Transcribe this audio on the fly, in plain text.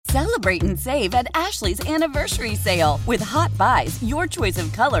Celebrate and save at Ashley's Anniversary Sale. With Hot Buys, your choice of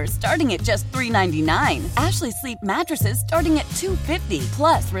colors starting at just $3.99. Ashley Sleep mattresses starting at $2.50.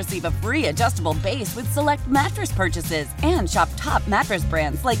 Plus, receive a free adjustable base with select mattress purchases. And shop top mattress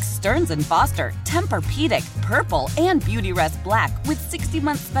brands like Stearns & Foster, Tempur-Pedic, Purple, and Beautyrest Black with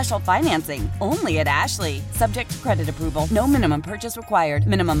 60-month special financing. Only at Ashley. Subject to credit approval. No minimum purchase required.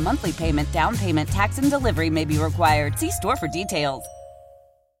 Minimum monthly payment, down payment, tax, and delivery may be required. See store for details.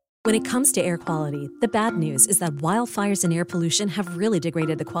 When it comes to air quality, the bad news is that wildfires and air pollution have really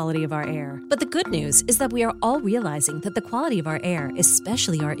degraded the quality of our air. But the good news is that we are all realizing that the quality of our air,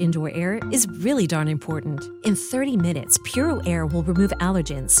 especially our indoor air, is really darn important. In 30 minutes, Puro Air will remove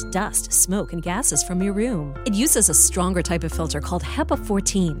allergens, dust, smoke, and gases from your room. It uses a stronger type of filter called HEPA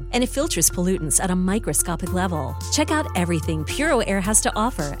 14, and it filters pollutants at a microscopic level. Check out everything Puro Air has to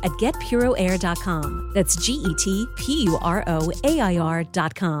offer at getpuroair.com. That's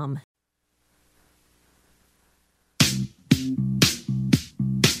GETPUROAIR.com.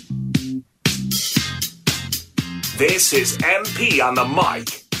 This is MP on the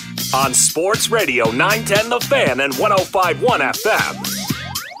mic on Sports Radio 910 The Fan and 105.1 FM.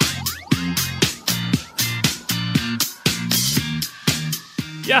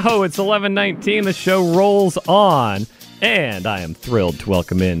 Yo, it's 11:19. The show rolls on, and I am thrilled to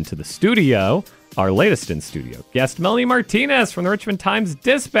welcome into the studio our latest in studio guest, Melanie Martinez from the Richmond Times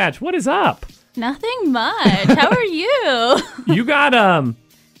Dispatch. What is up? Nothing much. How are you? We'll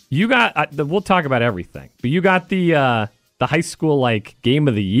talk about everything, but you got the high school game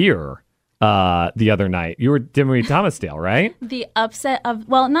of the year the other night. You were Dinwiddie Thomasdale, right? The upset of,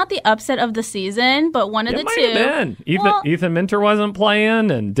 well, not the upset of the season, but one of the two. It might have been. Ethan Minter wasn't playing,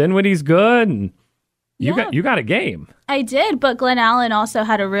 and Dinwiddie's good, and you got a game. I did, but Glen Allen also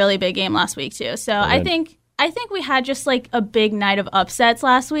had a really big game last week too. So I think we had just a big night of upsets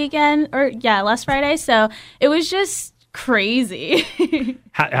last Friday. So it was just crazy.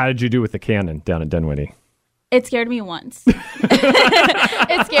 How did you do with the cannon down at Dinwiddie? It scared me once.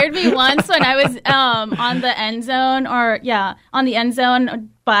 It scared me once when I was on the end zone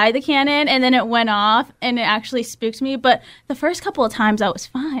by the cannon, and then it went off, and it actually spooked me. But the first couple of times, I was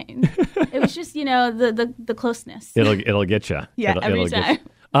fine. It was just, the closeness. It'll get you. Yeah, every time.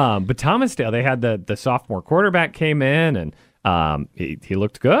 But Thomasdale, they had the sophomore quarterback came in, and he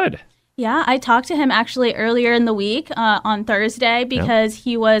looked good. Yeah, I talked to him actually earlier in the week on Thursday because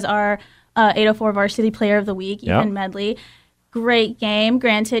he was our 804 Varsity Player of the Week, Ethan Medley. Great game.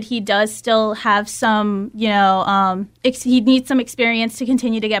 Granted, he does still have some, he needs some experience to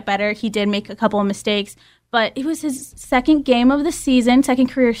continue to get better. He did make a couple of mistakes, but it was his second game of the season, second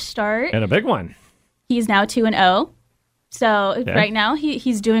career start. And a big one. He's now 2-0. So right now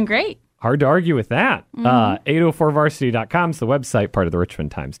he's doing great. Hard to argue with that. 804varsity.com is the website, part of the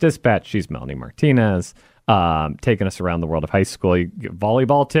Richmond Times Dispatch. She's Melanie Martinez, taking us around the world of high school.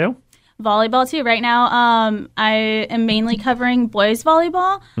 Volleyball too? Volleyball too. Right now, I am mainly covering boys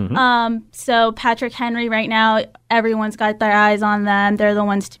volleyball. Mm-hmm. So Patrick Henry right now, everyone's got their eyes on them. They're the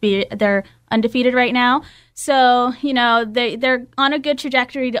ones they're undefeated right now. So, they're on a good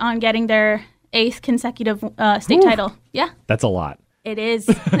trajectory on getting their 8th consecutive state title. Yeah. That's a lot. It is.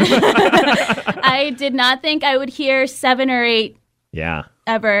 I did not think I would hear 7 or 8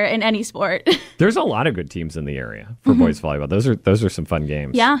 ever in any sport. There's a lot of good teams in the area for boys volleyball. Those are some fun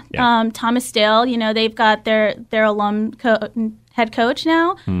games. Yeah. Thomasdale, they've got their alum head coach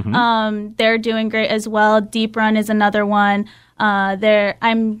now. Mm-hmm. They're doing great as well. Deep Run is another one.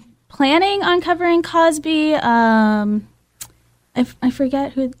 I'm planning on covering Cosby. I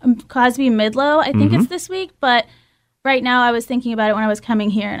forget who. Cosby Midlow. I think it's this week, but. Right now, I was thinking about it when I was coming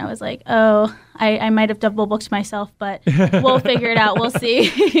here, and I was like, I might have double booked myself, but we'll figure it out. We'll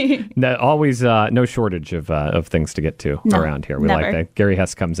see. Always no shortage of things to get to around here. We never. Like that. Gary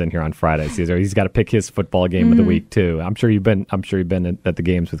Hess comes in here on Fridays. He's got to pick his football game of the week too. I'm sure you've been at the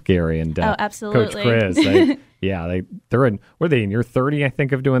games with Gary and absolutely. Coach Chris. They're in. Were they in year 30? I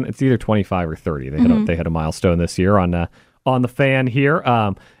think of doing. It's either 25 or 30. They hit a milestone this year on the fan here,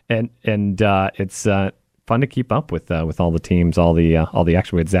 and it's. Fun to keep up with all the teams, all the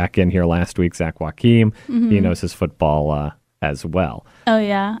action. We had Zach in here last week, Zach Joachim. He knows his football as well. Oh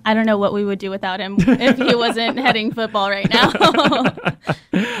yeah, I don't know what we would do without him if he wasn't heading football right now.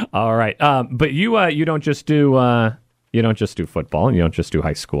 All right, but you don't just do football, and you don't just do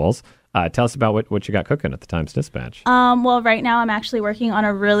high schools. Tell us about what you got cooking at the Times Dispatch. Well, right now I'm actually working on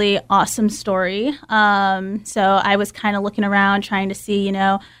a really awesome story. So I was kind of looking around, trying to see,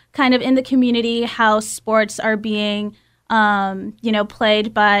 kind of in the community how sports are being,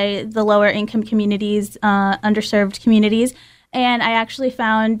 played by the lower income communities, underserved communities. And I actually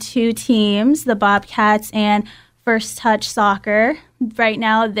found 2 teams, the Bobcats and First Touch Soccer. Right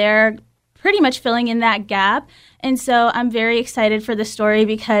now, they're pretty much filling in that gap. And so I'm very excited for the story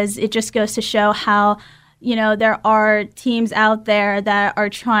because it just goes to show how, there are teams out there that are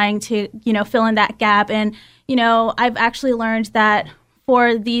trying to, fill in that gap. And, I've actually learned that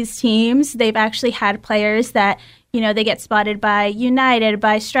for these teams, they've actually had players that, they get spotted by United,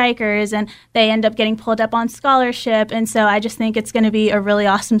 by Strikers, and they end up getting pulled up on scholarship. And so I just think it's going to be a really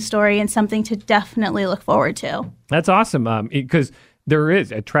awesome story and something to definitely look forward to. That's awesome because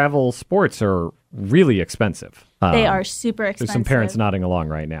travel sports are really expensive. They are super expensive. There's some parents nodding along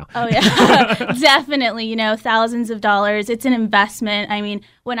right now. Oh, yeah. Definitely, thousands of dollars. It's an investment. I mean,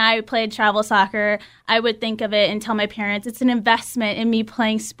 when I played travel soccer, I would think of it and tell my parents it's an investment in me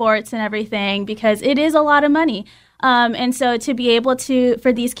playing sports and everything because it is a lot of money. And so to be able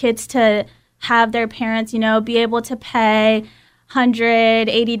for these kids to have their parents, be able to pay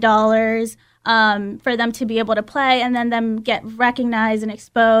 $180 for them to be able to play and then them get recognized and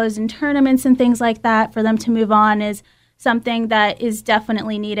exposed in tournaments and things like that for them to move on is something that is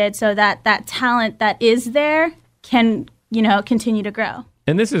definitely needed so that talent that is there can, continue to grow.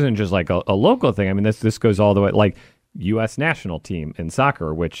 And this isn't just like a local thing. I mean, this goes all the way, like U.S. national team in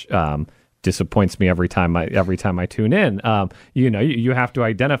soccer, which disappoints me every time I tune in. You have to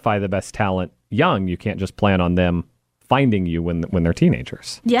identify the best talent young. You can't just plan on them finding you when they're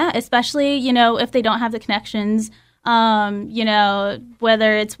teenagers. Yeah, especially, if they don't have the connections,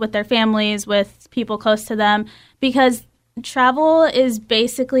 whether it's with their families, with people close to them, because travel is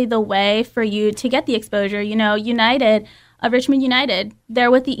basically the way for you to get the exposure. Richmond United, they're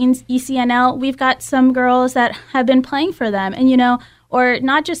with the ECNL. We've got some girls that have been playing for them and, or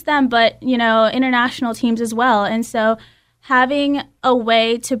not just them, but, international teams as well. And so having a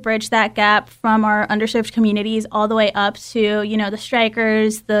way to bridge that gap from our underserved communities all the way up to, the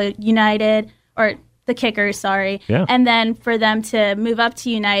Strikers, the United, or the Kickers, sorry. Yeah. And then for them to move up to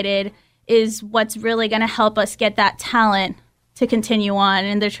United is what's really going to help us get that talent to continue on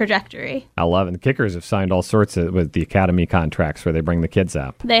in the trajectory. I love it. The Kickers have signed all sorts with the academy contracts where they bring the kids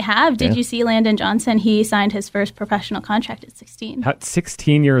up. They have. Did you see Landon Johnson? He signed his first professional contract at 16.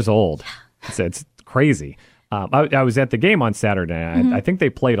 16 years old. Yeah. It's crazy. I was at the game on Saturday. I think they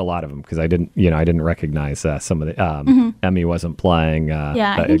played a lot of them because I didn't recognize some of the. Emmy wasn't playing.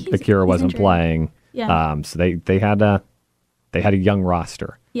 Akira wasn't playing. Yeah. So they had a young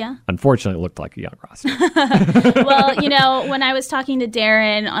roster. Yeah. Unfortunately, it looked like a young roster. Well, when I was talking to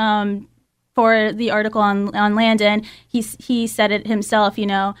Darren for the article on Landon, he said it himself.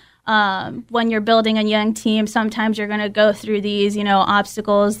 When you're building a young team, sometimes you're going to go through these,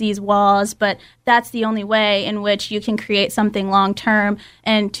 obstacles, these walls, but that's the only way in which you can create something long-term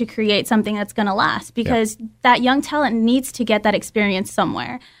and to create something that's going to last because that young talent needs to get that experience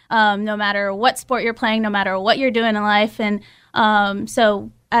somewhere, no matter what sport you're playing, no matter what you're doing in life. And so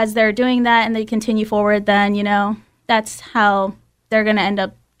as they're doing that and they continue forward, then, that's how they're going to end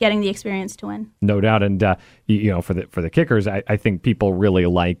up getting the experience to win. No doubt. And, for the Kickers, I think people really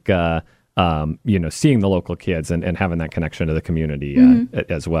like, seeing the local kids and having that connection to the community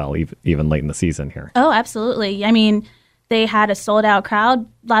as well, even late in the season here. Oh, absolutely. I mean, they had a sold out crowd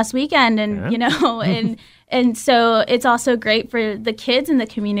last weekend and, and so it's also great for the kids in the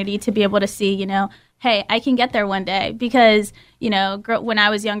community to be able to see, hey, I can get there one day because, when I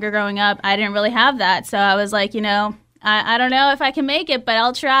was younger growing up, I didn't really have that. So I was like, I don't know if I can make it, but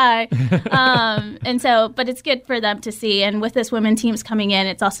I'll try. But it's good for them to see. And with this women teams coming in,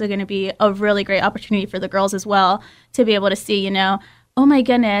 it's also going to be a really great opportunity for the girls as well to be able to see, oh my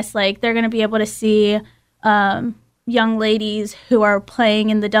goodness, like they're going to be able to see young ladies who are playing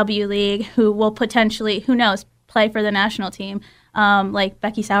in the W League who will potentially, who knows, play for the national team. Like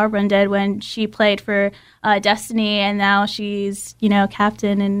Becky Sauerbrunn did when she played for Destiny, and now she's,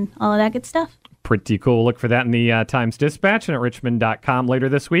 captain and all of that good stuff. Pretty cool. Look for that in the Times Dispatch and at richmond.com later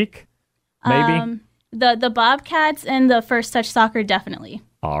this week, maybe? The Bobcats and the First Touch Soccer, definitely.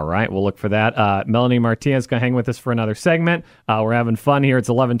 All right, we'll look for that. Melanie Martinez is going to hang with us for another segment. We're having fun here. It's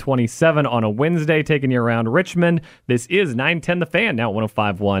 11:27 on a Wednesday, taking you around Richmond. This is 910 The Fan, now at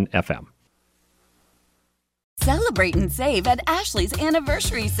 105.1 FM. Celebrate and save at Ashley's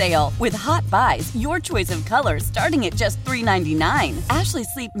Anniversary Sale. With Hot Buys, your choice of colors starting at just $3.99. Ashley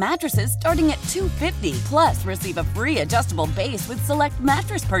Sleep mattresses starting at $2.50. Plus, receive a free adjustable base with select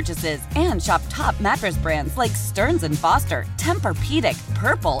mattress purchases. And shop top mattress brands like Stearns & Foster, Tempur-Pedic,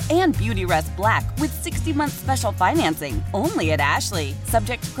 Purple, and Beautyrest Black with 60-month special financing. Only at Ashley.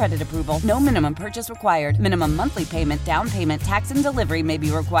 Subject to credit approval. No minimum purchase required. Minimum monthly payment, down payment, tax, and delivery may be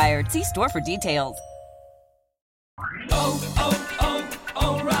required. See store for details.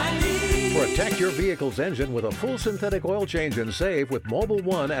 Protect your vehicle's engine with a full synthetic oil change and save with Mobile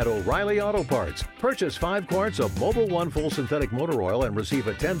One at O'Reilly Auto Parts. Purchase 5 quarts of Mobile One full synthetic motor oil and receive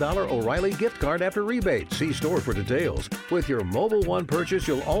a $10 O'Reilly gift card after rebate. See store for details. With your Mobile One purchase,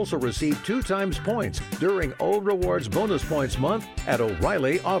 you'll also receive 2 times points during O Rewards Bonus Points Month at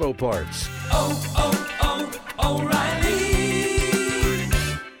O'Reilly Auto Parts. O'Reilly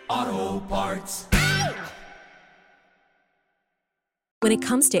Auto Parts. When it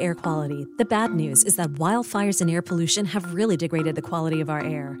comes to air quality, the bad news is that wildfires and air pollution have really degraded the quality of our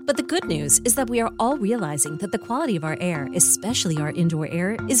air. But the good news is that we are all realizing that the quality of our air, especially our indoor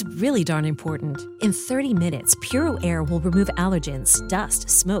air, is really darn important. In 30 minutes, Puro Air will remove allergens, dust,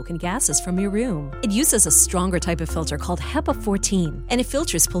 smoke, and gases from your room. It uses a stronger type of filter called HEPA 14, and it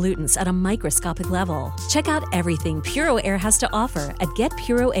filters pollutants at a microscopic level. Check out everything Puro Air has to offer at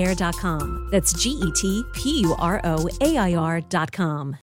getpuroair.com. That's GetPuroair.com.